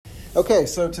Okay,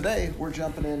 so today we're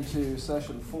jumping into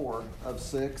session 4 of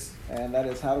 6, and that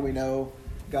is how do we know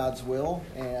God's will?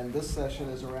 And this session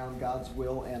is around God's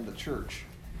will and the church.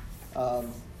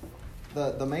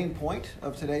 The main point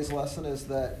of today's lesson is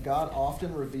that God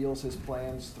often reveals his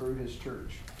plans through his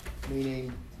church,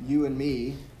 meaning you and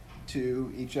me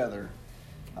to each other.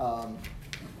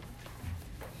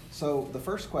 So the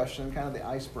first question, kind of the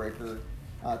icebreaker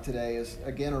today, is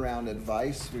again around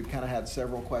advice. We've kind of had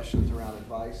several questions around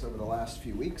advice over the last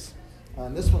few weeks.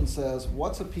 And this one says,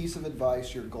 what's a piece of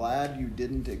advice you're glad you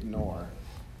didn't ignore?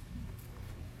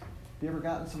 Have you ever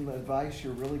gotten some advice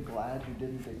you're really glad you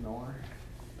didn't ignore?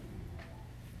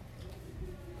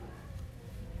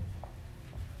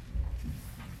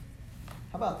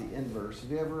 How about the inverse?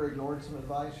 Have you ever ignored some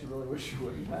advice you really wish you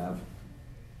wouldn't have?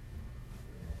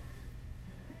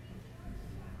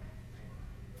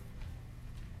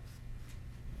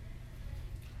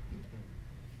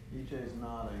 EJ's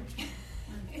nodding.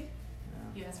 Yeah.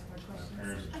 You asked for questions. My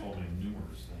parents have told me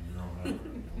numerous things growing up.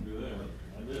 Don't do that.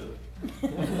 I did it.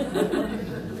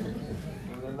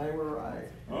 And then they were right.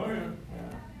 Oh, yeah.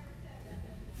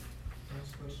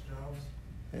 Switch jobs.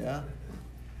 Yeah.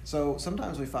 So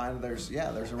sometimes we find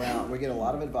we get a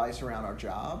lot of advice around our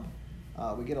job.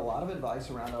 We get a lot of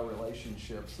advice around our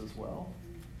relationships as well.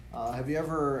 Have you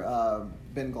ever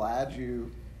been glad you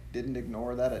didn't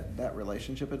ignore that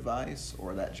relationship advice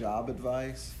or that job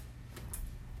advice?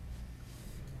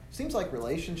 Seems like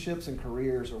relationships and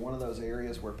careers are one of those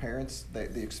areas where parents,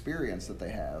 the experience that they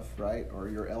have, right, or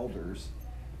your elders,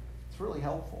 it's really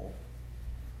helpful.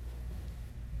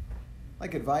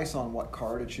 Like advice on what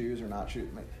car to choose or not choose,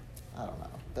 I don't know,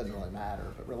 it doesn't really matter.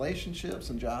 But relationships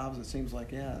and jobs, it seems like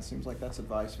that's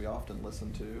advice we often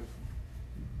listen to.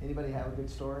 Anybody have a good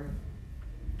story?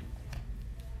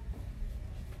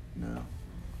 No.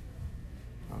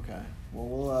 Okay. Well,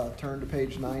 we'll turn to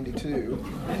page 92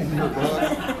 in your book.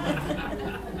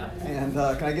 And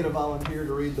can I get a volunteer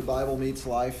to read the Bible Meets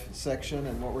Life section?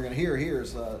 And what we're going to hear here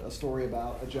is a story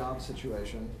about a job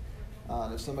situation.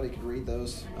 And if somebody could read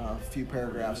those few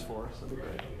paragraphs for us, that'd be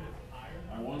great.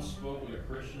 I once spoke with a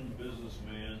Christian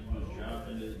businessman whose job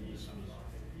ended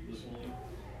dismally.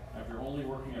 After only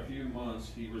working a few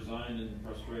months, he resigned in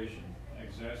frustration.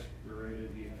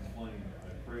 Exasperated, he complained.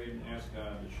 I prayed and asked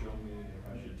God to show me if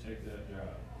I should take that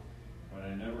job, but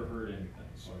I never heard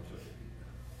anything, so I took it.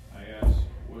 I asked,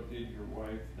 what did your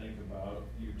wife think about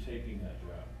you taking that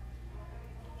job?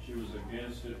 She was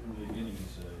against it from the beginning, he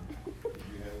said. Did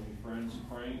you have any friends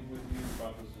praying with you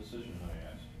about this decision,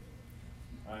 I asked.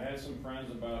 I had some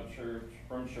friends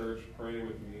from church pray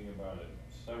with me about it.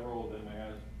 Several of them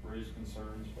had raised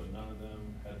concerns, but none of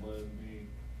them had led me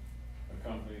a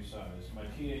company size. My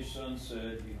teenage son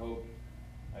said he hoped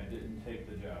I didn't take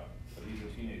the job, but he's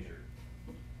a teenager.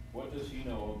 What does he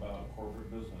know about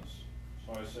corporate business?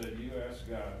 So I said, you ask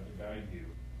God to guide you,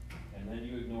 and then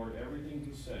you ignored everything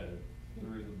he said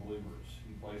through the believers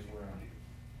he placed around you.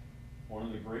 One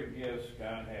of the great gifts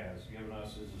God has given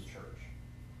us is his church.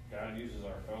 God uses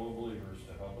our fellow believers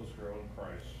to help us grow in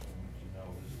Christ and to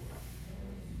know his will.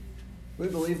 We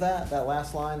believe that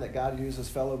last line, that God uses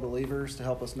fellow believers to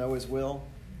help us know his will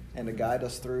and to guide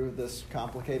us through this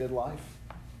complicated life.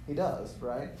 He does,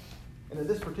 right? And in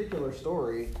this particular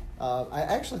story, I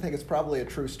actually think it's probably a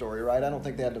true story, right? I don't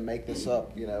think they had to make this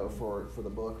up, for the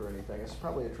book or anything. It's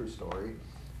probably a true story.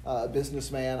 A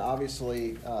businessman,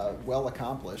 obviously well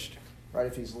accomplished, right?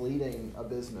 If he's leading a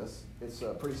business, it's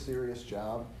a pretty serious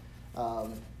job.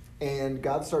 And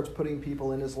God starts putting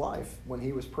people in his life when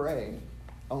he was praying,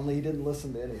 only he didn't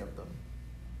listen to any of them.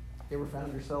 You ever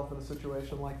found yourself in a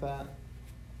situation like that?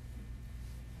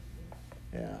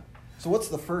 Yeah. So what's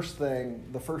the first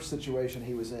situation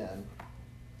he was in?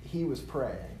 He was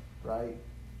praying, right?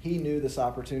 He knew this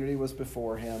opportunity was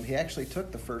before him. He actually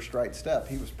took the first right step.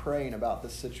 He was praying about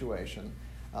this situation,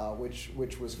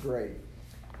 which was great.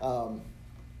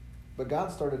 But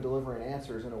God started delivering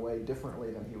answers in a way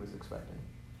differently than he was expecting,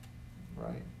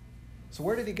 right? So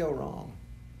where did he go wrong?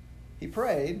 He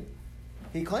prayed.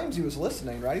 He claims he was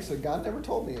listening, right? He said, God never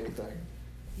told me anything.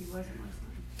 He wasn't listening.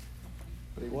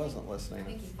 But he wasn't listening. I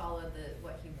think he followed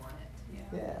what he wanted.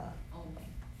 Yeah. Only.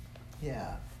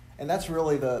 Yeah. And that's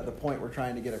really the point we're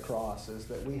trying to get across, is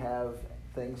that we have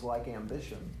things like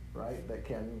ambition, right, that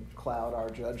can cloud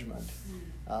our judgment.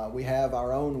 We have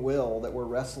our own will that we're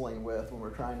wrestling with when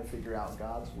we're trying to figure out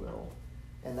God's will.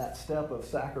 And that step of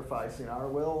sacrificing our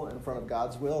will in front of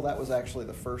God's will, that was actually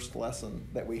the first lesson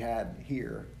that we had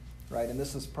here, right? And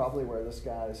this is probably where this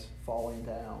guy's falling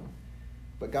down.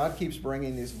 But God keeps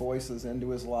bringing these voices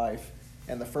into his life,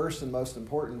 and the first and most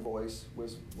important voice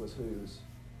was whose?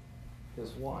 His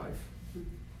wife.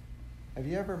 Have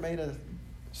you ever made a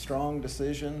strong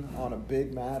decision on a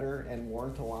big matter and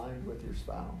weren't aligned with your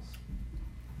spouse?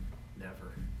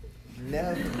 Never.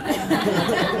 Never.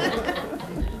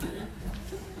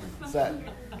 Is that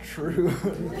true?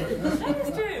 That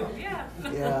is true, yeah.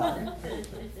 Yeah.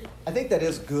 I think that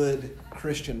is good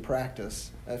Christian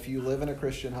practice. If you live in a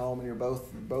Christian home and you're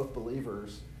both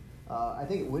believers, I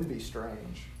think it would be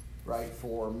strange, right,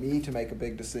 for me to make a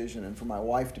big decision and for my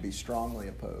wife to be strongly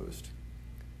opposed,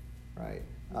 right?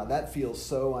 That feels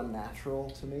so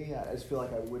unnatural to me. I just feel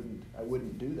like I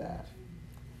wouldn't do that.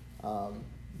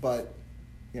 But,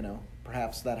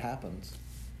 perhaps that happens.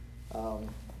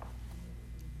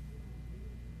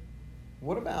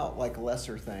 What about like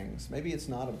lesser things? Maybe it's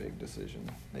not a big decision.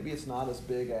 Maybe it's not as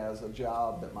big as a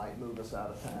job that might move us out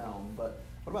of town. But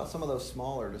what about some of those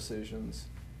smaller decisions?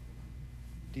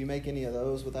 Do you make any of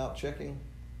those without checking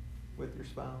with your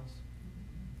spouse?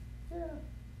 Yeah,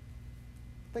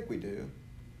 I think we do.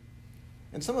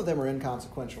 And some of them are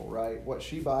inconsequential, right? What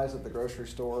she buys at the grocery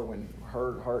store when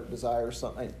her heart desires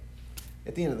something.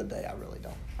 At the end of the day, I really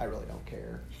don't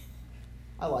care.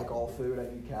 I like all food. I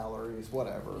need calories,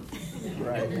 whatever,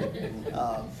 right?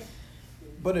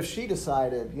 But if she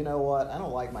decided, you know what, I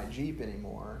don't like my Jeep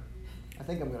anymore. I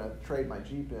think I'm going to trade my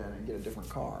Jeep in and get a different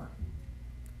car.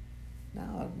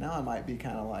 Now I might be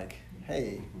kind of like,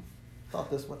 hey, I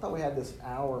thought we had this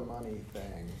our money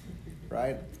thing,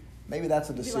 right? Maybe that's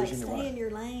a decision you want. Stay in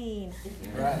your lane.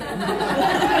 Right.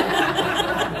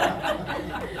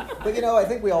 But I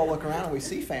think we all look around and we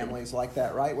see families like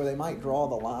that, right? Where they might draw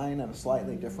the line in a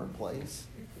slightly different place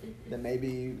than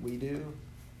maybe we do.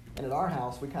 And at our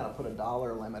house, we kind of put a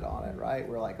dollar limit on it, right?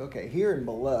 We're like, okay, here and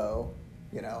below,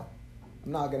 I'm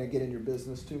not going to get in your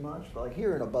business too much, but like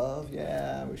here and above,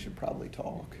 yeah, we should probably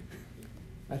talk.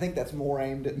 I think that's more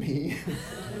aimed at me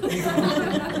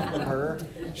than her.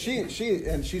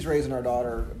 She's raising our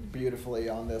daughter beautifully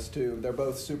on this too. They're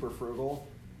both super frugal,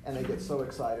 and they get so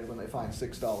excited when they find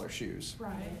 $6 shoes.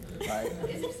 Right.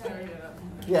 It's exciting.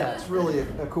 Yeah, it's really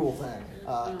a cool thing.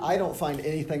 I don't find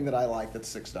anything that I like that's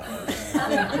 $6.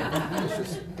 It's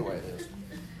just the way it is.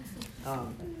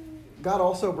 God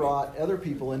also brought other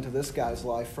people into this guy's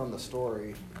life from the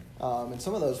story, and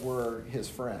some of those were his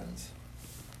friends.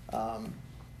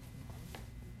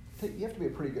 You have to be a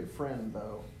pretty good friend,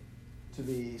 though, to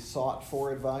be sought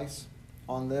for advice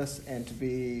on this and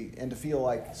to feel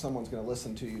like someone's going to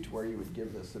listen to you to where you would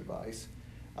give this advice.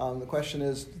 The question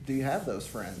is, do you have those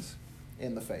friends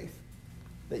in the faith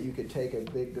that you could take a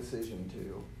big decision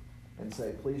to and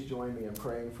say, please join me in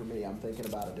praying for me. I'm thinking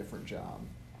about a different job.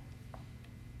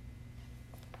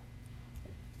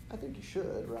 I think you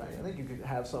should, right? I think you could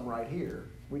have some right here.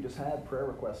 We just had prayer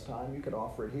request time. You could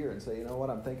offer it here and say, you know what,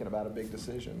 I'm thinking about a big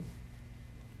decision.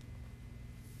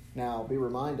 Now, be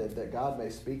reminded that God may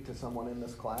speak to someone in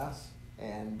this class,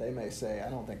 and they may say, I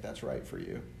don't think that's right for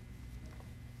you.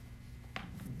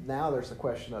 Now there's a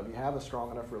question of, you have a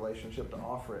strong enough relationship to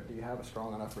offer it. Do you have a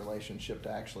strong enough relationship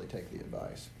to actually take the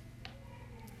advice?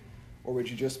 Or would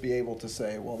you just be able to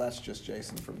say, well, that's just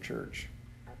Jason from church.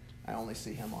 I only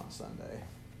see him on Sunday.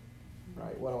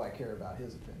 Right? What do I care about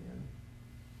his opinion?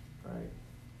 Right?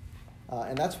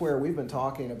 And that's where we've been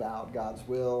talking about God's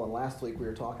will. And last week we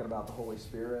were talking about the Holy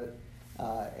Spirit.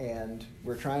 And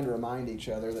we're trying to remind each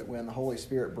other that when the Holy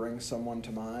Spirit brings someone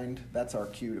to mind, that's our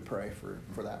cue to pray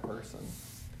for that person.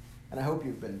 And I hope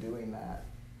you've been doing that.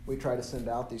 We try to send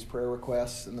out these prayer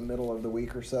requests in the middle of the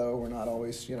week or so. We're not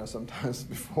always, sometimes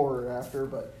before or after.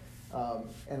 But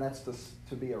and that's just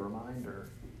to be a reminder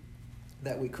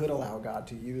that we could allow God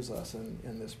to use us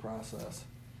in this process.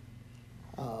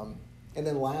 And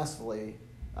then lastly,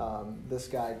 this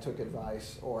guy took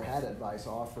advice or had advice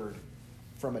offered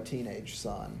from a teenage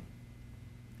son.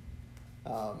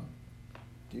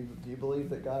 Do you believe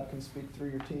that God can speak through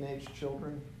your teenage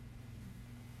children?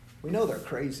 We know they're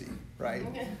crazy, right?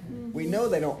 We know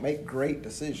they don't make great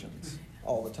decisions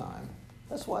all the time.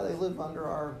 That's why they live under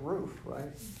our roof,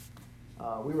 right?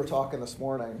 We were talking this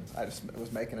morning. I just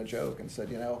was making a joke and said,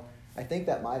 I think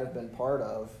that might have been part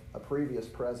of a previous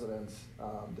president's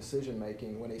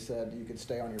decision-making when he said you could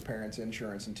stay on your parents'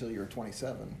 insurance until you're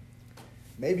 27.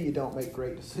 Maybe you don't make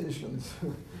great decisions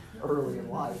early in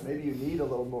life. Maybe you need a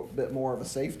little bit more of a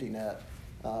safety net.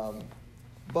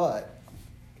 But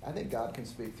I think God can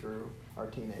speak through our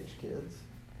teenage kids.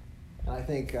 And I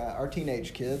think our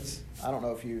teenage kids, I don't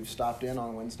know if you've stopped in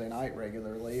on Wednesday night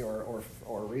regularly or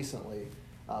recently,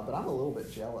 but I'm a little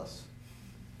bit jealous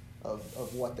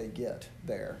of what they get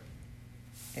there.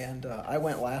 And I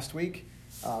went last week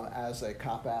as a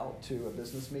cop-out to a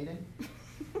business meeting.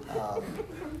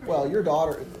 Well, your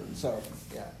daughter,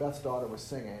 Beth's daughter was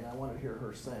singing. I wanted to hear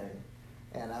her sing.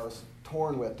 And I was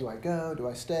torn with, do I go, do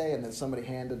I stay? And then somebody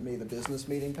handed me the business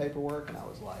meeting paperwork, and I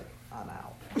was like, I'm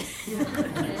out.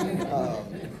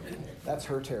 That's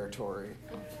her territory.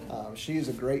 She's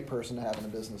a great person to have in a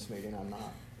business meeting. I'm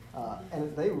not.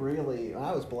 And they really,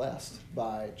 I was blessed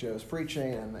by Joe's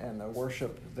preaching and the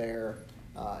worship there.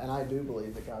 And I do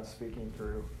believe that God's speaking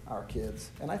through our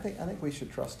kids. And I think we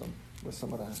should trust them with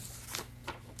some of that.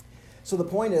 So the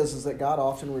point is that God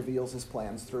often reveals his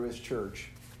plans through his church.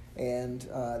 And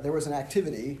there was an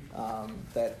activity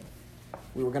that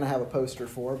we were going to have a poster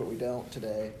for, but we don't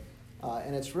today.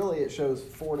 And it shows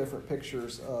 4 different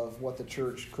pictures of what the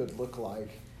church could look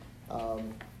like.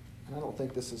 And I don't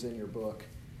think this is in your book.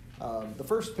 The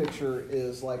first picture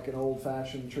is like an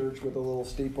old-fashioned church with a little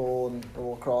steeple and a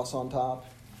little cross on top.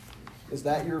 Is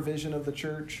that your vision of the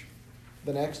church?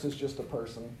 The next is just a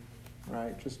person,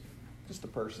 right? Just a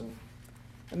person.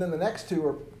 And then the next 2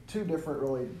 are 2 different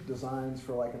really designs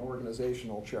for like an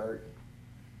organizational chart.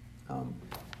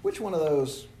 Which one of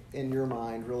those, in your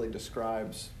mind, really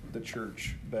describes the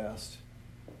church best?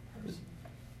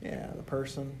 Yeah, the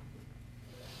person.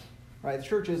 Right, the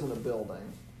church isn't a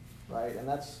building, right? And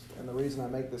the reason I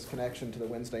make this connection to the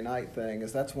Wednesday night thing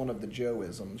is that's one of the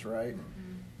Joe-isms, right?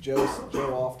 Mm-hmm.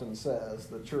 Joe often says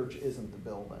the church isn't the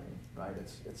building, right?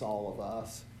 It's all of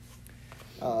us.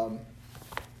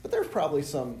 But there's probably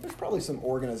some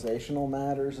organizational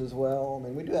matters as well. I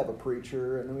mean, we do have a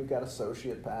preacher, and then we've got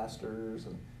associate pastors,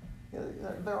 and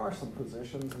there are some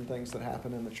positions and things that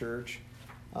happen in the church.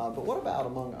 But what about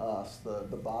among us,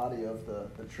 the body of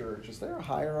the church? Is there a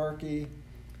hierarchy?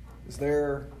 Is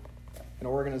there an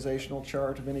organizational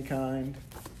chart of any kind?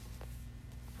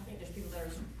 I think there's people that are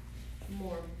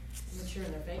more mature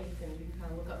in their faith, and you can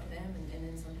kind of look up to them, and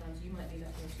then sometimes you might be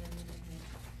that person.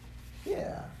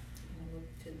 Yeah.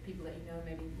 Look to the people that you know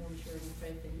maybe more mature in their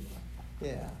faith than you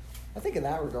are. Yeah. I think in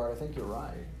that regard, I think you're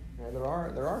right. There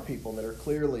are people that are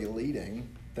clearly leading,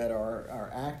 that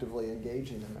are actively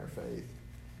engaging in their faith.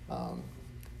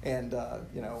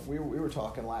 We were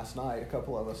talking last night, a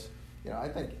couple of us, I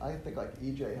think like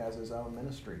EJ has his own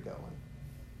ministry going,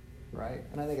 right?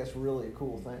 And I think that's really a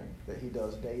cool thing that he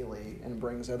does daily and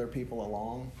brings other people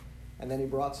along. And then he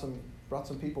brought some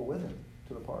people with him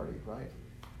to the party, right?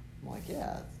 I'm like,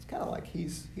 yeah, it's kind of like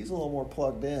he's a little more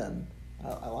plugged in.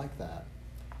 I like that.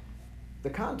 The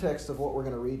context of what we're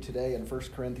going to read today in 1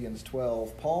 Corinthians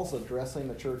 12, Paul's addressing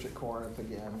the church at Corinth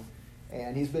again.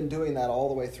 And he's been doing that all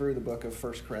the way through the book of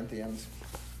 1 Corinthians.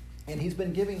 And he's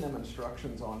been giving them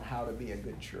instructions on how to be a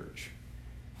good church,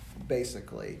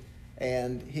 basically.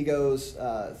 And he goes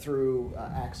through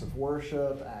acts of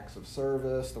worship, acts of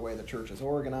service, the way the church is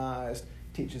organized,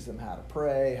 teaches them how to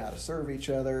pray, how to serve each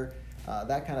other,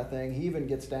 that kind of thing. He even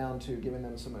gets down to giving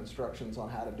them some instructions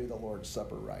on how to do the Lord's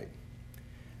Supper right.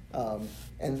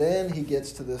 And then he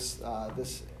gets to this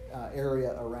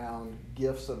area around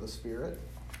gifts of the Spirit.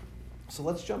 So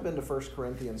let's jump into 1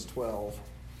 Corinthians 12,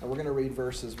 and we're going to read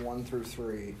verses 1 through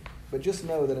 3. But just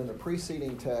know that in the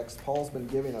preceding text, Paul's been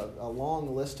giving a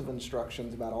long list of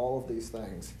instructions about all of these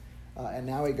things. And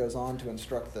now he goes on to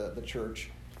instruct the church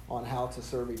on how to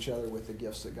serve each other with the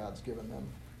gifts that God's given them.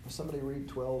 Will somebody read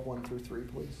 12, 1 through 3,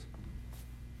 please?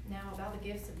 Now, about the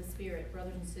gifts of the Spirit,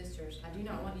 brothers and sisters, I do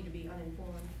not want you to be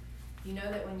uninformed. You know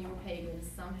that when you were pagans,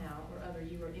 somehow or other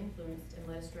you were influenced and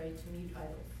led astray to mute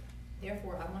idols.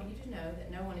 Therefore, I want you to know that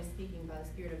no one is speaking by the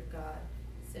Spirit of God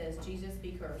says, Jesus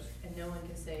be cursed, and no one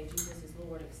can say Jesus is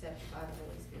Lord except by the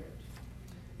Holy Spirit.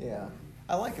 Yeah.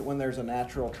 I like it when there's a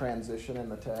natural transition in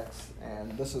the text,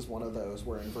 and this is one of those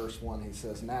where in verse 1 he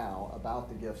says, now, about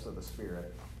the gifts of the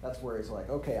Spirit. That's where he's like,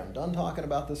 okay, I'm done talking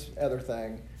about this other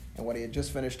thing, and what he had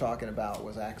just finished talking about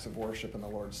was acts of worship and the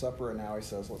Lord's Supper, and now he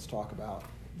says, let's talk about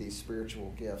these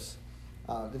spiritual gifts.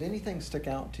 Did anything stick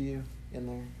out to you in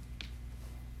there?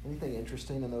 Anything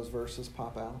interesting in those verses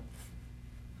pop out?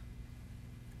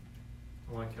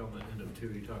 I like how on the end of 2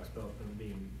 he talks about them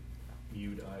being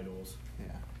mute idols.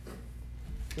 Yeah.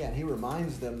 Yeah, and he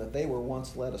reminds them that they were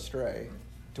once led astray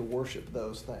to worship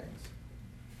those things.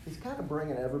 He's kind of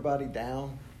bringing everybody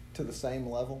down to the same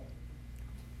level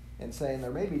and saying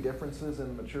there may be differences in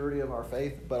the maturity of our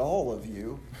faith, but all of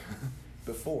you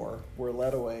before were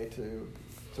led away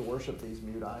to worship these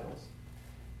mute idols.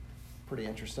 Pretty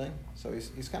interesting. So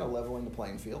he's kind of leveling the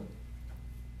playing field.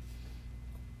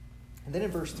 And then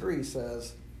in verse 3 he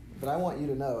says, but I want you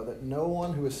to know that no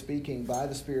one who is speaking by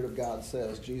the Spirit of God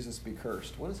says, Jesus be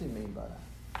cursed. What does he mean by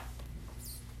that?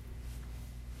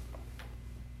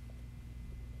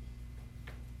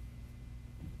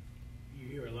 You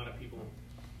hear a lot of people,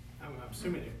 I'm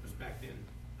assuming it was back then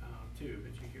too,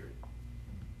 but you hear it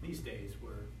these days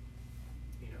where,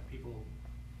 people,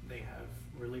 they have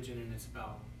religion and it's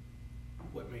about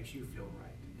what makes you feel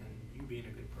right and you being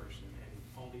a good person and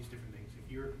all these different things.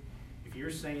 If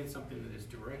you're saying something that is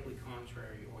directly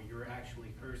contrary, or you're actually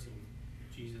cursing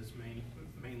Jesus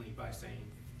mainly by saying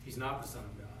he's not the Son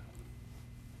of God,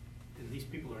 then these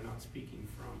people are not speaking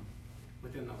from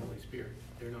within the Holy Spirit.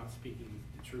 They're not speaking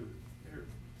the truth. They're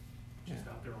just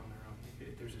out there on their own.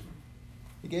 There's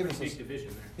a big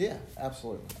division there. Yeah,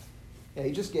 absolutely. Yeah,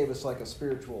 he just gave us like a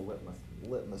spiritual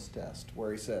litmus test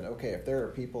where he said, okay, if there are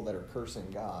people that are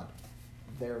cursing God,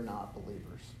 they're not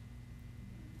believers.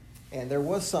 And there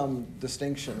was some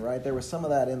distinction, right? There was some of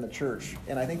that in the church,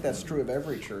 and I think that's true of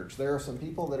every church. There are some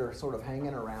people that are sort of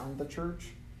hanging around the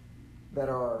church that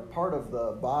are part of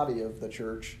the body of the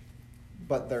church,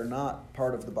 but they're not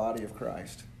part of the body of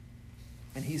Christ.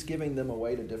 And he's giving them a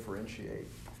way to differentiate.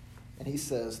 And he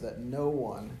says that no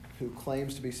one who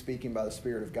claims to be speaking by the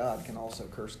Spirit of God can also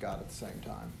curse God at the same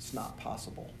time. It's not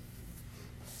possible.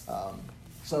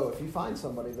 So if you find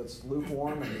somebody that's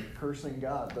lukewarm and cursing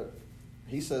God, but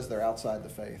he says they're outside the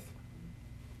faith.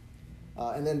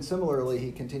 And then similarly,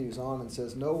 he continues on and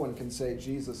says, no one can say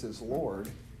Jesus is Lord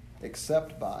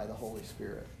except by the Holy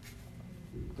Spirit.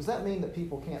 Does that mean that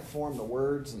people can't form the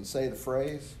words and say the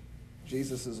phrase,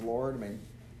 Jesus is Lord? I mean,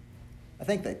 I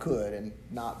think they could and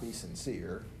not be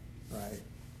sincere, right?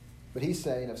 But he's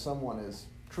saying if someone is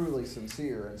truly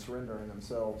sincere and surrendering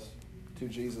themselves to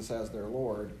Jesus as their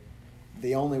Lord,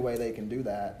 the only way they can do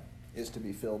that is to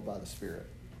be filled by the Spirit.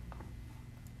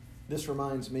 This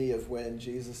reminds me of when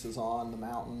Jesus is on the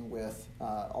mountain with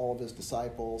all of his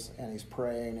disciples, and he's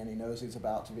praying, and he knows he's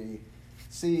about to be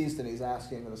seized, and he's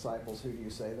asking the disciples, who do you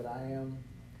say that I am?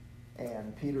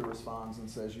 And Peter responds and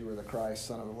says, you are the Christ,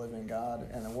 Son of the living God.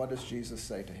 And then what does Jesus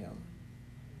say to him?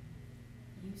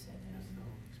 You said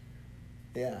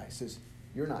that. Yeah, he says,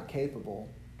 you're not capable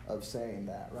of saying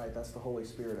that, right? That's the Holy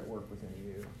Spirit at work within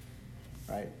you,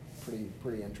 right?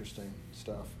 Pretty interesting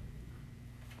stuff.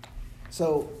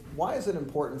 So why is it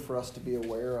important for us to be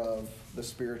aware of the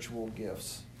spiritual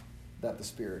gifts that the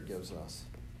Spirit gives us?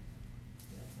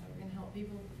 We're going to help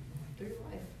people through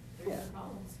life, through their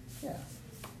problems. Yeah.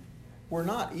 We're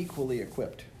not equally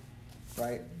equipped,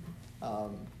 right?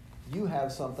 You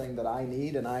have something that I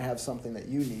need, and I have something that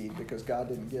you need, because God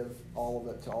didn't give all of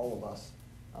it to all of us.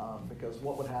 Because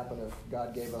what would happen if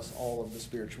God gave us all of the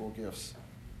spiritual gifts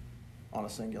on a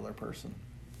singular person?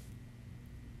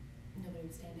 Nobody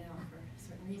would stand out for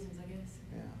certain reasons, I guess.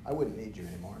 Yeah, I wouldn't need you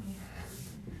anymore.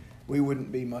 We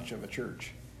wouldn't be much of a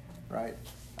church, right?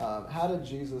 How did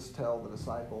Jesus tell the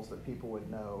disciples that people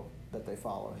would know that they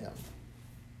follow him?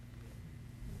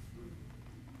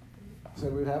 He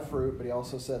said we'd have fruit, but he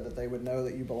also said that they would know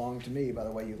that you belong to me by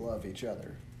the way you love each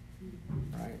other,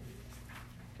 right?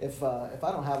 If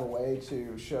I don't have a way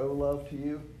to show love to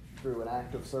you through an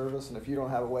act of service, and if you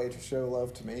don't have a way to show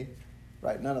love to me,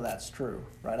 right, none of that's true,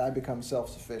 right? I become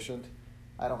self-sufficient.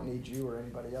 I don't need you or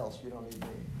anybody else. You don't need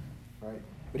me, right?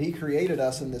 But he created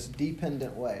us in this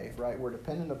dependent way, right? We're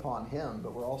dependent upon him,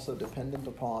 but we're also dependent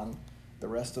upon the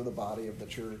rest of the body of the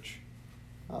church.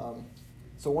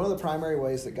 So one of the primary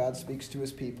ways that God speaks to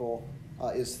his people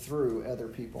is through other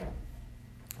people.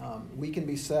 We can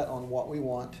be set on what we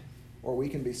want, or we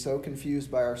can be so confused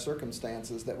by our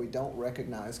circumstances that we don't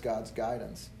recognize God's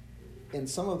guidance. In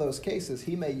some of those cases,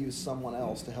 he may use someone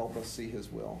else to help us see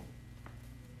his will.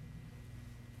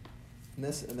 And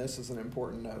this is an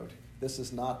important note. This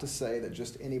is not to say that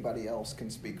just anybody else can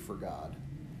speak for God.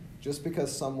 Just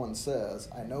because someone says,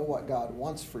 I know what God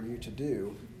wants for you to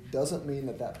do, doesn't mean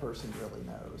that that person really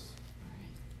knows.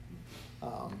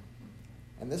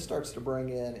 And this starts to bring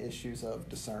in issues of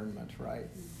discernment, right?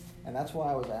 And that's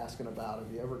why I was asking about,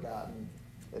 have you ever gotten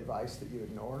advice that you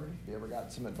ignored? Have you ever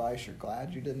gotten some advice you're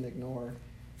glad you didn't ignore?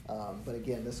 But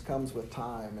again, this comes with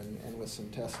time and with some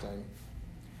testing.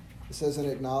 It says an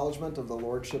acknowledgement of the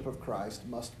lordship of Christ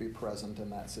must be present in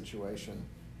that situation,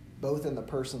 both in the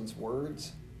person's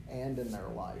words and in their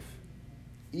life.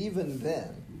 Even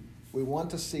then, we want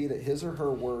to see that his or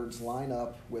her words line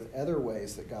up with other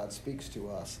ways that God speaks to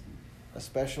us,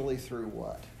 especially through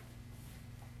what?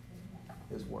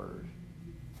 His word,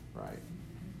 right?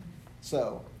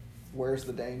 So, where's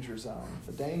the danger zone?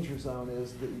 The danger zone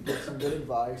is that you get some good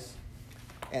advice,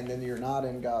 and then you're not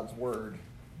in God's word.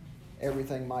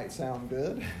 Everything might sound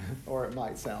good, or it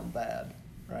might sound bad,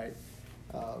 right?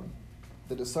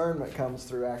 The discernment comes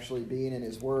through actually being in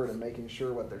his word and making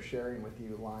sure what they're sharing with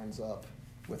you lines up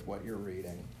with what you're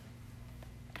reading.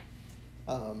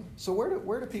 So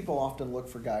where do people often look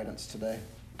for guidance today?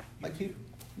 Like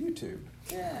YouTube.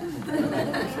 Yeah.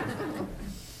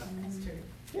 That's true.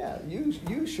 Yeah,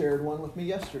 you shared one with me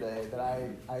yesterday that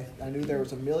I knew there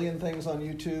was a million things on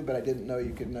YouTube, but I didn't know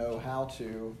you could know how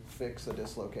to fix a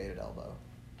dislocated elbow.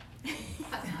 Yeah.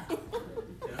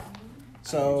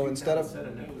 So instead of set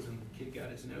a nose and the kid got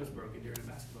his nose broken during a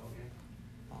basketball game.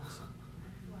 Awesome.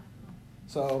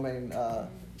 So I mean,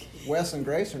 Wes and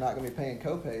Grace are not going to be paying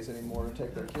co-pays anymore to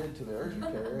take their kid to the urgent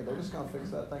care. They're just going to fix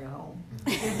that thing at home.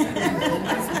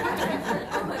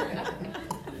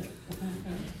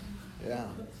 Yeah.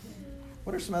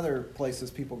 What are some other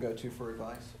places people go to for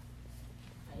advice?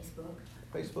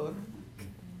 Facebook?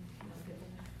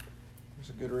 There's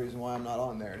a good reason why I'm not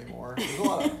on there anymore. There's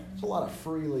a lot of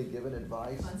freely given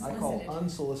advice. I call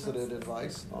unsolicited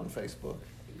advice on Facebook.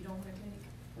 You don't want to take.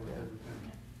 Worth every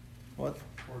penny. What?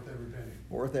 Worth every penny.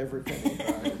 Worth every penny.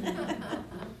 Right.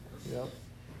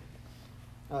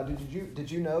 Yep.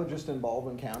 Did you know just in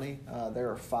Baldwin County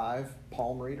there are 5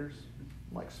 palm readers,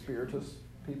 like spirituous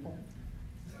people?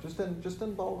 Just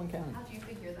in Baldwin County. How'd you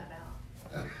figure that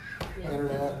out?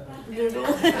 Internet. Google.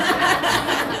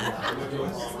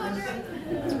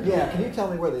 Yeah, can you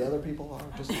tell me where the other people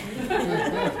are? Just I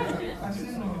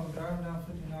seen them driving down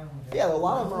 59. yeah, a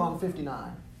lot of them are on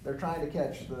 59. They're trying to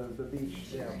catch the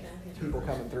beach, people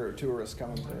coming through, tourists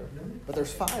coming through. But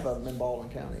there's 5 of them in Baldwin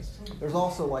County. There's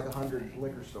also like 100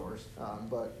 liquor stores,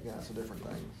 but yeah, it's a different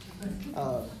thing.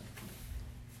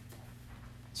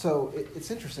 So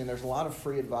it's interesting. There's a lot of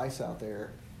free advice out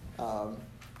there.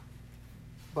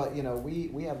 But,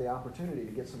 we have the opportunity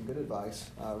to get some good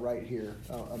advice right here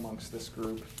amongst this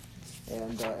group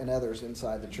and others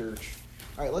inside the church.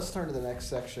 All right, let's turn to the next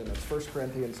section. It's 1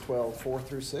 Corinthians 12, 4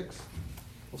 through 6.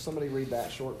 Will somebody read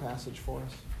that short passage for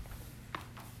us?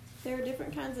 There are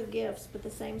different kinds of gifts, but the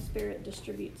same Spirit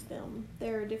distributes them.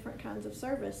 There are different kinds of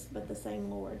service, but the same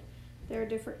Lord. There are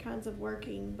different kinds of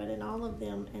working, but in all of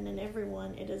them and in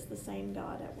everyone, it is the same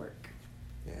God at work.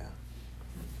 Yeah.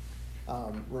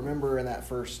 Remember in that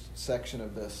first section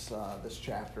of this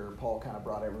chapter, Paul kind of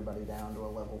brought everybody down to a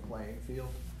level playing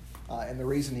field. And the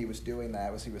reason he was doing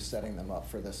that was he was setting them up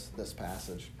for this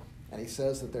passage. And he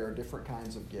says that there are different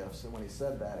kinds of gifts. And when he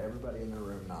said that, everybody in the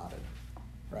room nodded,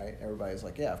 right? Everybody's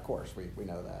like, yeah, of course, we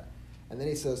know that. And then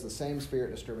he says the same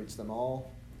Spirit distributes them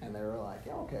all. And they were like,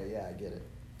 yeah, okay, yeah, I get it.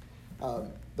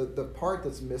 The part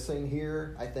that's missing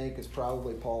here, I think, is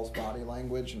probably Paul's body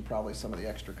language and probably some of the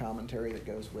extra commentary that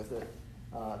goes with it.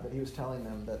 That he was telling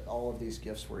them that all of these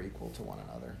gifts were equal to one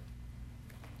another.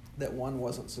 That one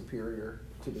wasn't superior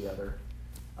to the other.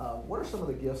 What are some of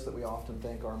the gifts that we often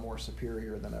think are more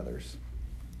superior than others?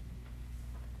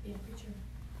 Being a preacher.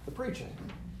 The preaching,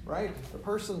 right? The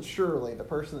person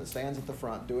that stands at the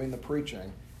front doing the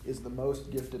preaching is the most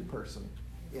gifted person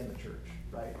in the church,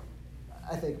 right?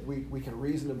 I think we can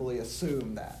reasonably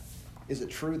assume that. Is it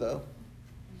true, though?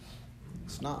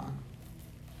 It's not.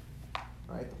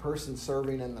 Right? The person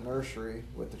serving in the nursery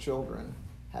with the children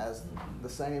has the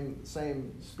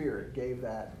same Spirit gave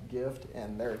that gift,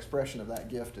 and their expression of that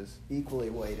gift is equally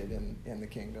weighted in the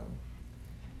kingdom.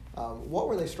 What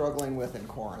were they struggling with in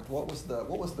Corinth? What was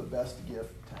the best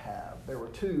gift to have? There were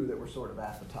 2 that were sort of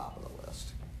at the top of the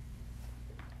list.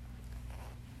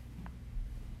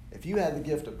 If you had the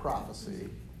gift of prophecy,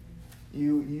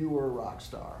 you were a rock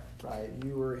star, right?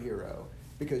 You were a hero.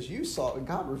 Because you saw,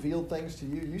 God revealed things to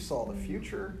you, you saw the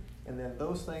future, and then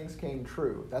those things came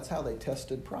true. That's how they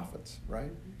tested prophets,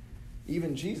 right?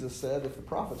 Even Jesus said, if the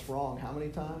prophet's wrong, how many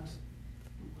times?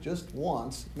 Just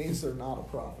once means they're not a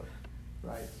prophet,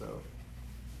 right? So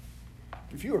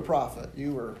if you were a prophet,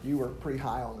 you were pretty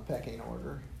high on the pecking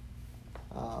order.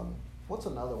 What's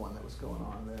another one that was going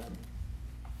on then?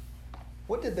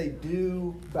 What did they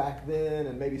do back then,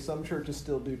 and maybe some churches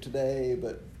still do today,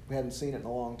 but we hadn't seen it in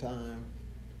a long time,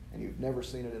 and you've never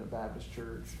seen it in a Baptist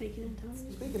church? Speaking in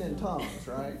tongues. Speaking in tongues,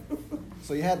 right?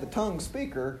 So you had the tongue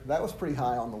speaker. That was pretty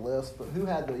high on the list, but who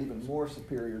had the even more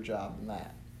superior job than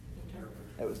that?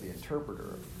 It was the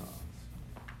interpreter of the tongues.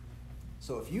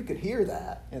 So if you could hear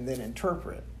that and then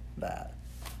interpret that,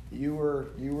 you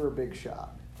were a big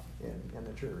shot in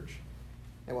the church.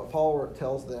 And what Paul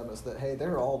tells them is that, hey,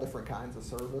 there are all different kinds of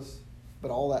service,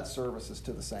 but all that service is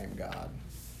to the same God,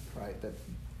 right? That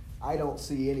I don't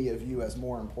see any of you as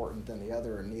more important than the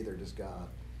other, and neither does God.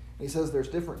 And he says there's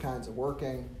different kinds of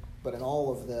working, but in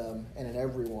all of them and in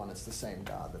everyone, it's the same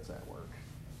God that's at work.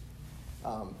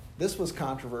 This was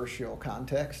controversial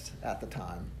context at the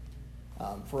time.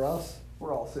 For us,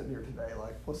 we're all sitting here today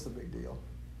like, what's the big deal,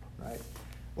 right?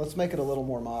 Let's make it a little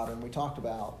more modern. We talked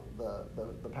about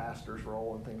the pastor's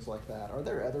role and things like that. Are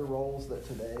there other roles that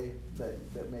today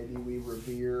that maybe we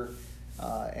revere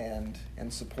and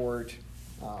support,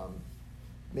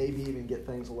 maybe even get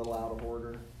things a little out of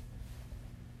order?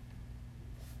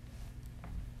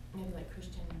 Maybe like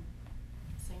Christian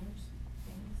singers,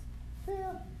 things.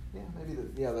 Yeah, maybe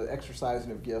the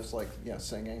exercising of gifts, like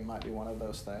singing might be one of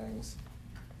those things.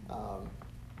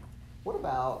 What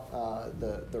about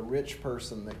the rich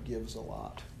person that gives a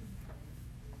lot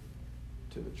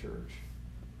to the church?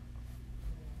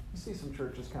 You see some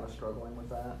churches kind of struggling with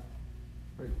that,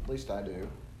 or at least I do.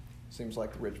 Seems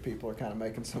like the rich people are kind of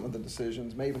making some of the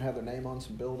decisions, may even have their name on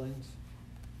some buildings,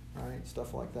 right?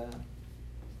 Stuff like that.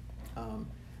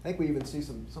 I think we even see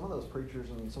some of those preachers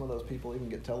and some of those people even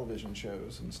get television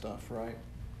shows and stuff, right?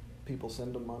 People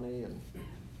send them money, and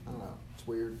I don't know, it's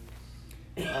weird.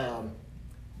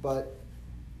 But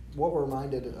what we're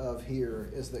reminded of here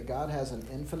is that God has an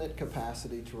infinite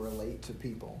capacity to relate to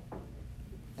people.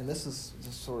 And this is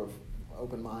just sort of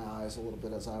opened my eyes a little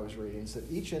bit as I was reading. Is that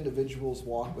each individual's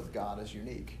walk with God is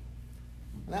unique.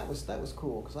 And that was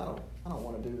cool, because I don't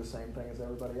want to do the same thing as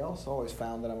everybody else. I always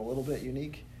found that I'm a little bit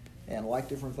unique and like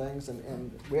different things.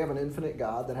 And we have an infinite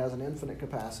God that has an infinite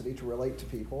capacity to relate to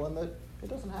people, and that it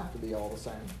doesn't have to be all the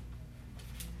same.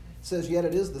 It says, yet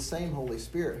it is the same Holy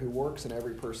Spirit who works in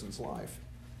every person's life.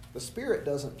 The Spirit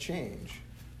doesn't change,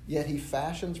 yet he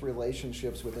fashions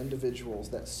relationships with individuals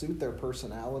that suit their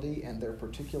personality and their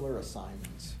particular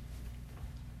assignments.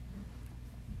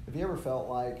 Have you ever felt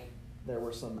like there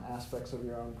were some aspects of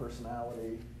your own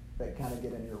personality that kind of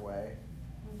get in your way?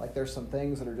 Like there's some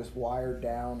things that are just wired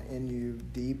down in you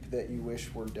deep that you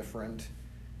wish were different.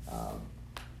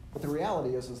 But the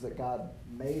reality is that God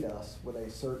made us with a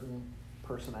certain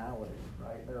personality,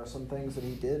 right? There are some things that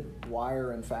he did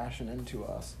wire and fashion into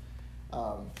us.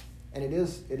 And it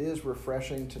is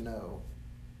refreshing to know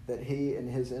that he, in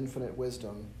his infinite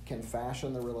wisdom, can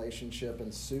fashion the relationship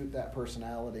and suit that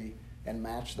personality and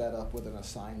match that up with an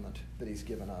assignment that he's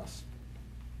given us.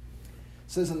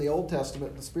 It says in the Old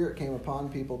Testament, the Spirit came upon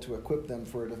people to equip them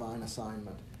for a divine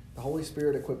assignment. The Holy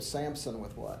Spirit equipped Samson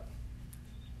with what?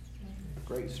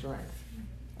 Great strength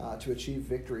to achieve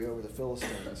victory over the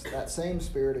Philistines. That same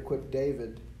Spirit equipped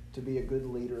David to be a good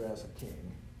leader as a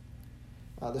king.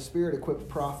 The Spirit equipped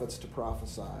prophets to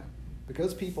prophesy.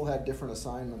 Because people had different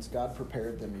assignments, God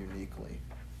prepared them uniquely,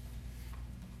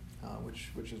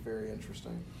 which is very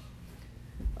interesting.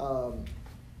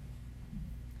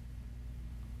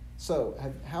 So,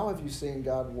 how have you seen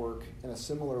God work in a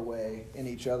similar way in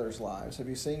each other's lives? Have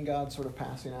you seen God sort of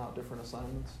passing out different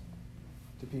assignments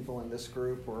to people in this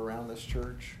group or around this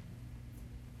church?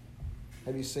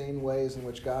 Have you seen ways in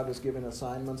which God was giving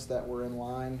assignments that were in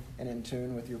line and in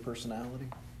tune with your personality?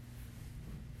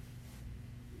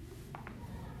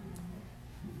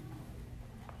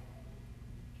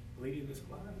 Leading this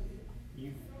class,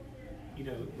 we've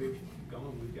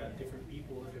got different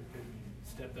people that have been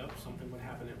stepped up. Something would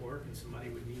happen at work and somebody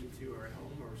would need to, or at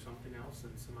home, or something else,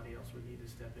 and somebody else would need to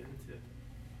step in to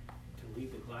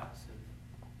lead the class. And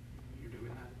you're doing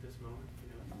that at this moment.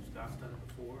 Scott's done it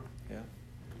before. Yeah.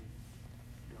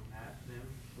 And, Matt, them,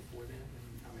 before them.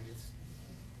 And, it's...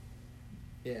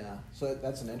 Yeah, so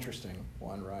that's an interesting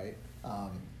one, right?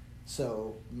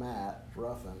 So Matt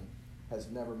Ruffin has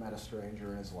never met a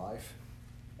stranger in his life,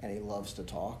 and he loves to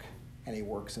talk, and he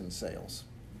works in sales,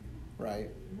 right?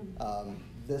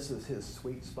 This is his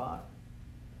sweet spot.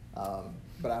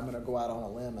 But I'm going to go out on a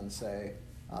limb and say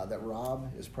that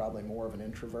Rob is probably more of an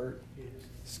introvert. Yes.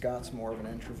 Scott's more of an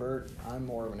introvert. I'm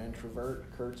more of an introvert.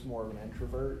 Kurt's more of an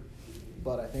introvert.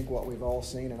 But I think what we've all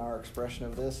seen in our expression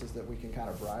of this is that we can kind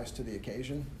of rise to the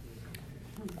occasion.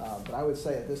 But I would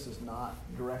say that this is not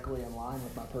directly in line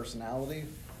with my personality,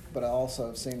 but I also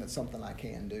have seen it's something I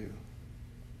can do.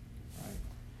 Right?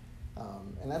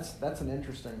 And that's an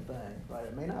interesting thing, right?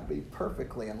 It may not be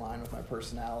perfectly in line with my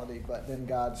personality, but then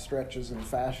God stretches and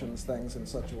fashions things in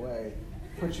such a way,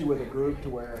 puts you with a group to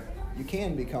where you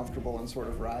can be comfortable and sort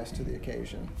of rise to the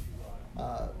occasion.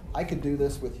 I could do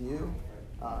this with you.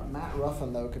 Matt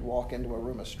Ruffin, though, could walk into a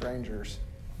room of strangers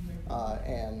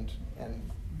and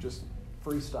just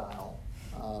freestyle.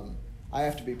 I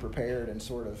have to be prepared and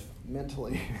sort of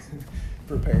mentally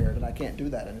prepared, and I can't do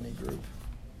that in any group.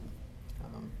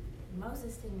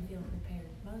 Moses didn't feel prepared.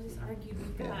 Moses argued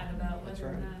with God Yeah, about that's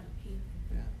whether or right. not he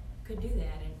Yeah. could do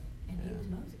that, and he Yeah. was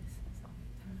Moses.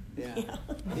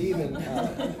 Yeah. He even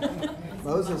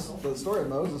Moses. The story of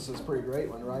Moses is a pretty great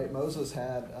one, right? Moses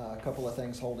had a couple of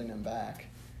things holding him back.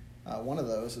 One of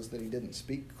those is that he didn't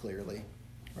speak clearly,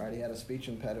 right? He had a speech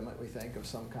impediment, we think, of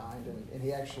some kind, and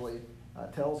he actually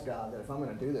tells God that if I'm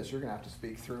going to do this, you're going to have to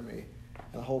speak through me.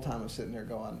 And the whole time I'm sitting there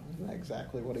going, isn't that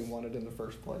exactly what he wanted in the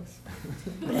first place?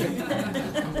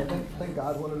 I think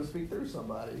God wanted to speak through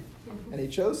somebody. And he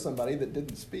chose somebody that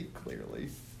didn't speak clearly,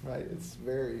 right? It's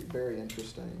very, very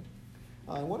interesting.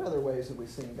 And what other ways have we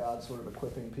seen God sort of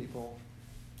equipping people,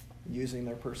 using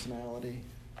their personality?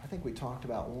 I think we talked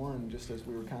about one just as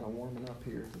we were kind of warming up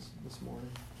here this morning.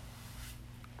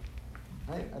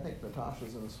 I think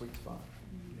Natasha's in a sweet spot.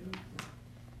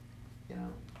 You know,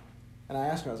 and I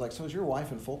asked her, I was like, so is your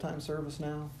wife in full-time service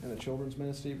now in the children's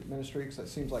ministry? Because it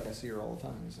seems like I see her all the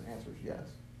time. And the answer is yes,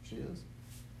 she is.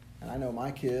 And I know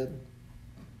my kid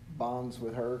bonds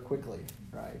with her quickly,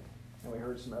 right? And we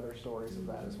heard some other stories of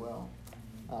that as well.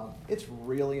 It's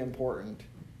really important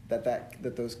that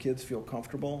those kids feel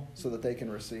comfortable so that they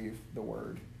can receive the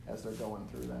word as they're going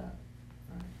through that.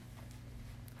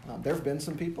 Right? There have been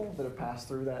some people that have passed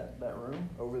through that room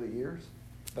over the years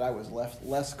that I was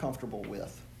less comfortable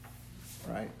with,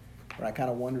 right? Where I kind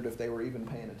of wondered if they were even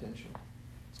paying attention.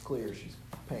 It's clear she's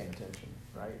paying attention,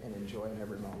 right? And enjoying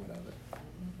every moment of it.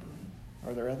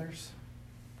 Are there others?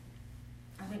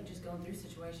 I think just going through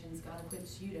situations, God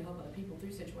equips you to help other people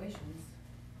through situations.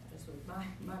 Just with my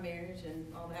marriage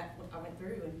and all that I went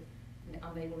through, and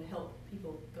I'm able to help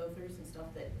people go through some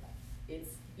stuff that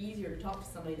it's easier to talk to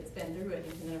somebody that's been through it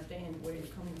and can understand where you're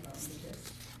coming from, because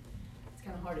it's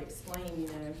kind of hard to explain, you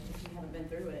know, if you haven't been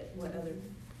through it,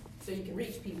 so you can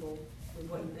reach people with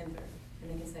what you've been through,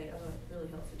 and they can say, oh, it really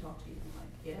helps to talk to you. I'm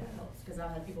like, yeah, it helps, because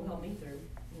I've had people help me through,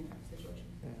 you know, situations.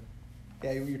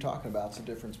 Yeah, you're talking about the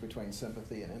difference between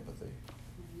sympathy and empathy.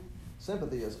 Mm-hmm.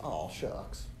 Sympathy is, oh,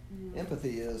 shucks. Mm-hmm.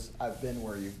 Empathy is, I've been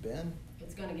where you've been.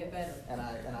 It's going to get better. And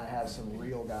I have some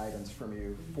real guidance from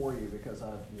you, for you, because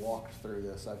I've walked through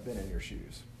this. I've been in your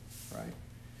shoes, right?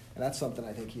 And that's something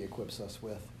I think he equips us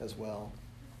with as well.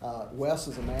 Wes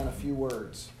is a man of few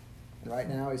words. And right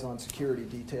now he's on security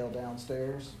detail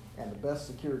downstairs, and the best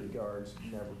security guards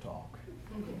never talk.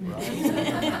 Right?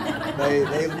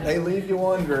 they leave you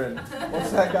wondering,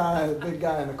 what's that guy, the big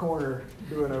guy in the corner,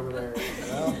 doing over there?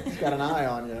 Well, he's got an eye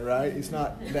on you, right? He's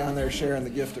not down there sharing the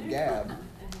gift of gab.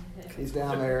 He's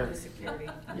down there,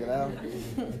 you know,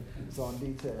 he's on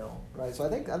detail, right? So I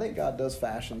think God does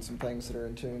fashion some things that are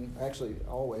in tune, actually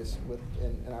always with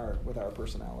our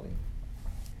personality.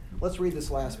 Let's read this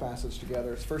last passage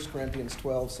together. It's 1 Corinthians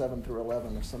 12, 7 through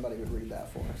 11, if somebody would read that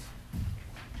for us.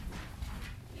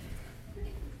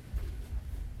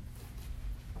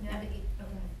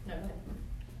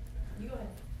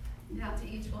 Now to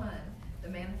each one, the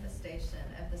manifestation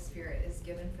of the Spirit is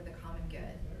given for the common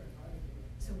good.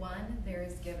 To one, there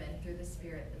is given through the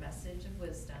Spirit the message of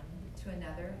wisdom, to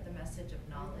another, the message of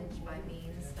knowledge by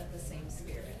means of the same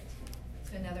Spirit,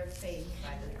 to another, faith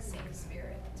by the same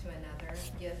Spirit, to another,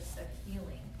 gifts of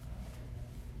healing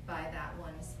by that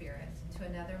one Spirit, to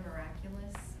another,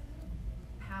 miraculous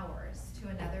powers, to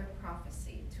another,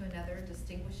 prophecy, to another,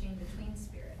 distinguishing between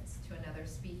spirits, to another,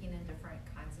 speaking in different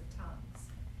kinds of tongues,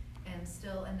 and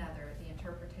still another, the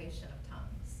interpretation of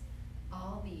tongues.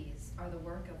 All these are the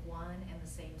work of one and the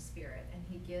same Spirit, and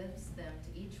he gives them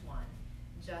to each one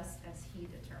just as he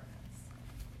determines.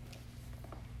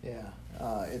 Yeah,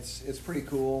 it's pretty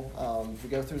cool. If we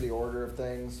go through the order of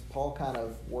things, Paul kind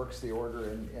of works the order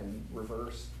in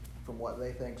reverse from what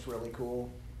they think's really cool.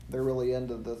 They're really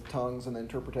into the tongues and the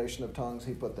interpretation of tongues.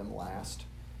 He put them last.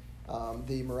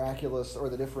 The miraculous, or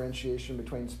the differentiation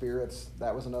between spirits,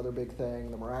 that was another big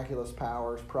thing. The miraculous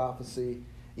powers, prophecy,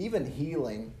 even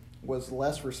healing was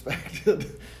less respected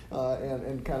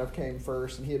and kind of came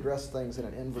first. And he addressed things in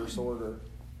an inverse order.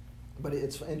 But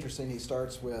it's interesting, he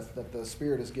starts with that the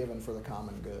Spirit is given for the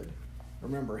common good.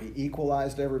 Remember, he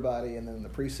equalized everybody, and then in the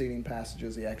preceding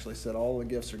passages he actually said all the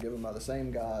gifts are given by the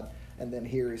same God. And then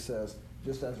here he says,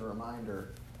 just as a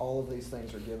reminder, all of these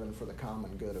things are given for the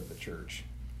common good of the church.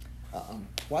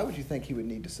 Why would you think he would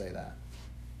need to say that?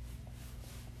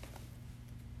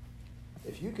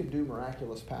 If you could do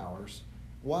miraculous powers,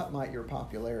 what might your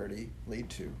popularity lead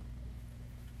to?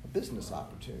 A business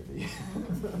opportunity,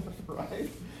 right?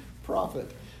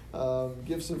 Profit,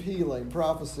 gifts of healing,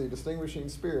 prophecy, distinguishing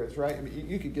spirits, right? I mean,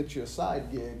 you could get you a side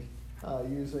gig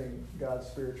using God's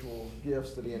spiritual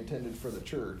gifts that he intended for the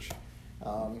church.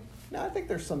 Now, I think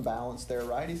there's some balance there,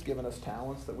 right? He's given us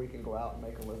talents that we can go out and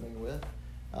make a living with.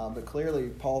 But clearly,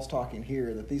 Paul's talking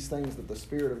here that these things that the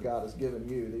Spirit of God has given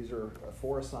you, these are a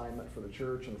foreassignment for the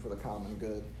church and for the common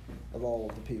good of all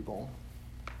of the people.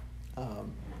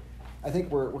 I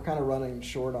think we're kind of running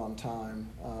short on time.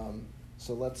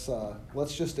 So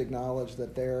let's just acknowledge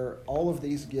that all of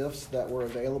these gifts that were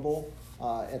available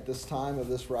at this time of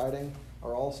this writing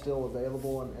are all still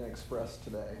available and expressed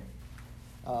today.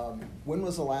 When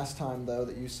was the last time, though,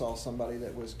 that you saw somebody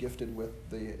that was gifted with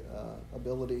the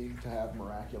ability to have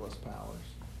miraculous powers?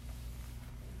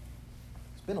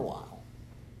 It's been a while,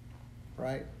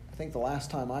 right? I think the last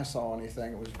time I saw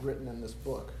anything, it was written in this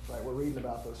book, right? We're reading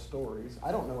about those stories.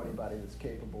 I don't know anybody that's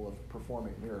capable of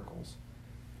performing miracles.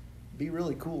 It'd be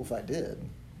really cool if I did.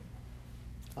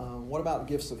 What about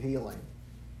gifts of healing?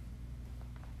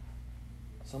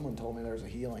 Someone told me there's a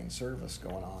healing service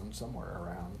going on somewhere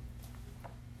around.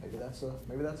 Maybe that's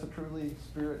a truly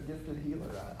spirit-gifted healer.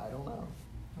 I don't know.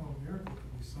 Oh, a miracle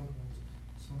could be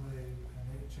somebody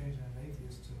changing an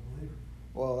atheist to a believer.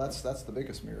 Well, that's the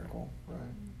biggest miracle, right?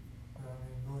 I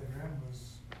mean, Billy Graham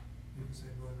you could say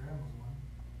Billy Graham was one.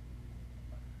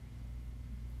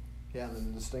 Yeah, and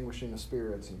then distinguishing the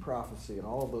spirits and prophecy and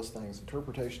all of those things,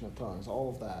 interpretation of tongues, all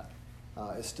of that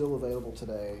is still available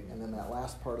today. And then that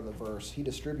last part of the verse, he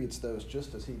distributes those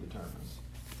just as he determines,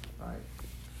 right?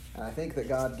 And I think that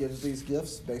God gives these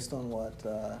gifts based on what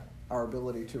our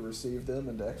ability to receive them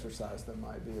and to exercise them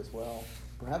might be as well.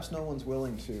 Perhaps no one's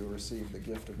willing to receive the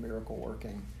gift of miracle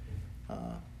working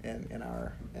in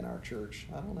our church.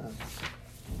 I don't know.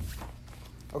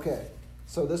 Okay,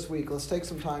 so this week, let's take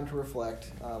some time to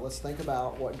reflect. Let's think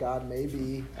about what God may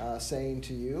be saying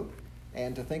to you,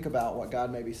 and to think about what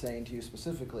God may be saying to you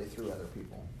specifically through other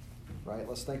people. Right?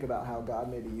 Let's think about how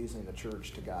God may be using the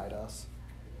church to guide us.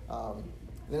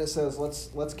 Then it says,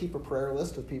 let's keep a prayer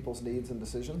list of people's needs and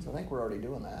decisions. I think we're already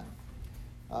doing that.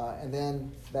 And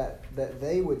then that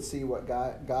they would see what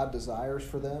God desires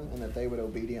for them and that they would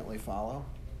obediently follow.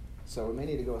 So we may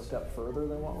need to go a step further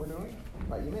than what we're doing.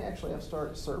 Right? You may actually have to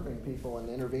start serving people and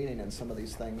intervening in some of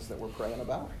these things that we're praying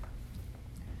about.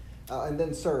 And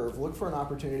then serve. Look for an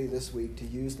opportunity this week to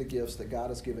use the gifts that God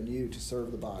has given you to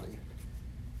serve the body.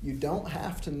 You don't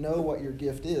have to know what your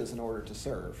gift is in order to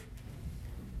serve.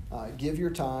 Give your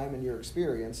time and your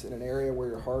experience in an area where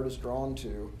your heart is drawn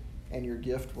to, and your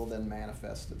gift will then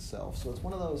manifest itself. So it's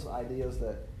one of those ideas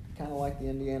that, kind of like the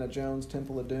Indiana Jones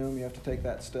Temple of Doom, you have to take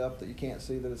that step that you can't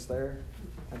see that it's there,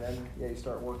 and then you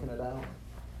start working it out.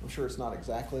 I'm sure it's not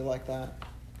exactly like that,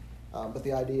 but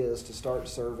the idea is to start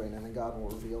serving, and then God will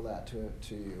reveal that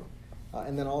to you.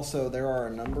 And then also there are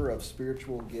a number of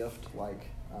spiritual gift like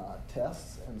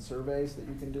tests and surveys that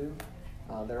you can do.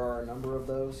 There are a number of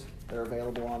those. They're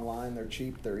available online. They're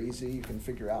cheap. They're easy. You can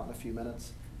figure out in a few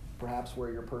minutes perhaps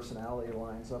where your personality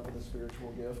lines up with a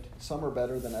spiritual gift. Some are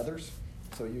better than others,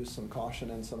 so use some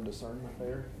caution and some discernment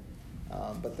there.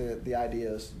 But the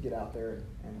idea is get out there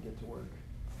and get to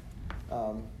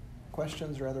work.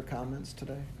 Questions or other comments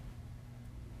today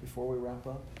before we wrap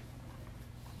up?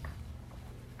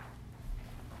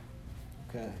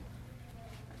 Okay.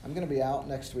 I'm going to be out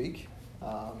next week,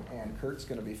 and Kurt's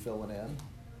going to be filling in.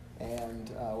 And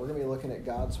we're going to be looking at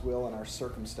God's will and our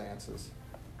circumstances.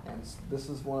 And this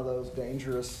is one of those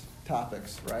dangerous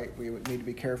topics, right? We need to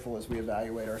be careful as we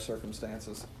evaluate our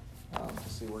circumstances to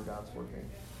see where God's working.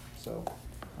 So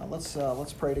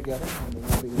let's pray together, and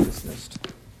then we'll be dismissed.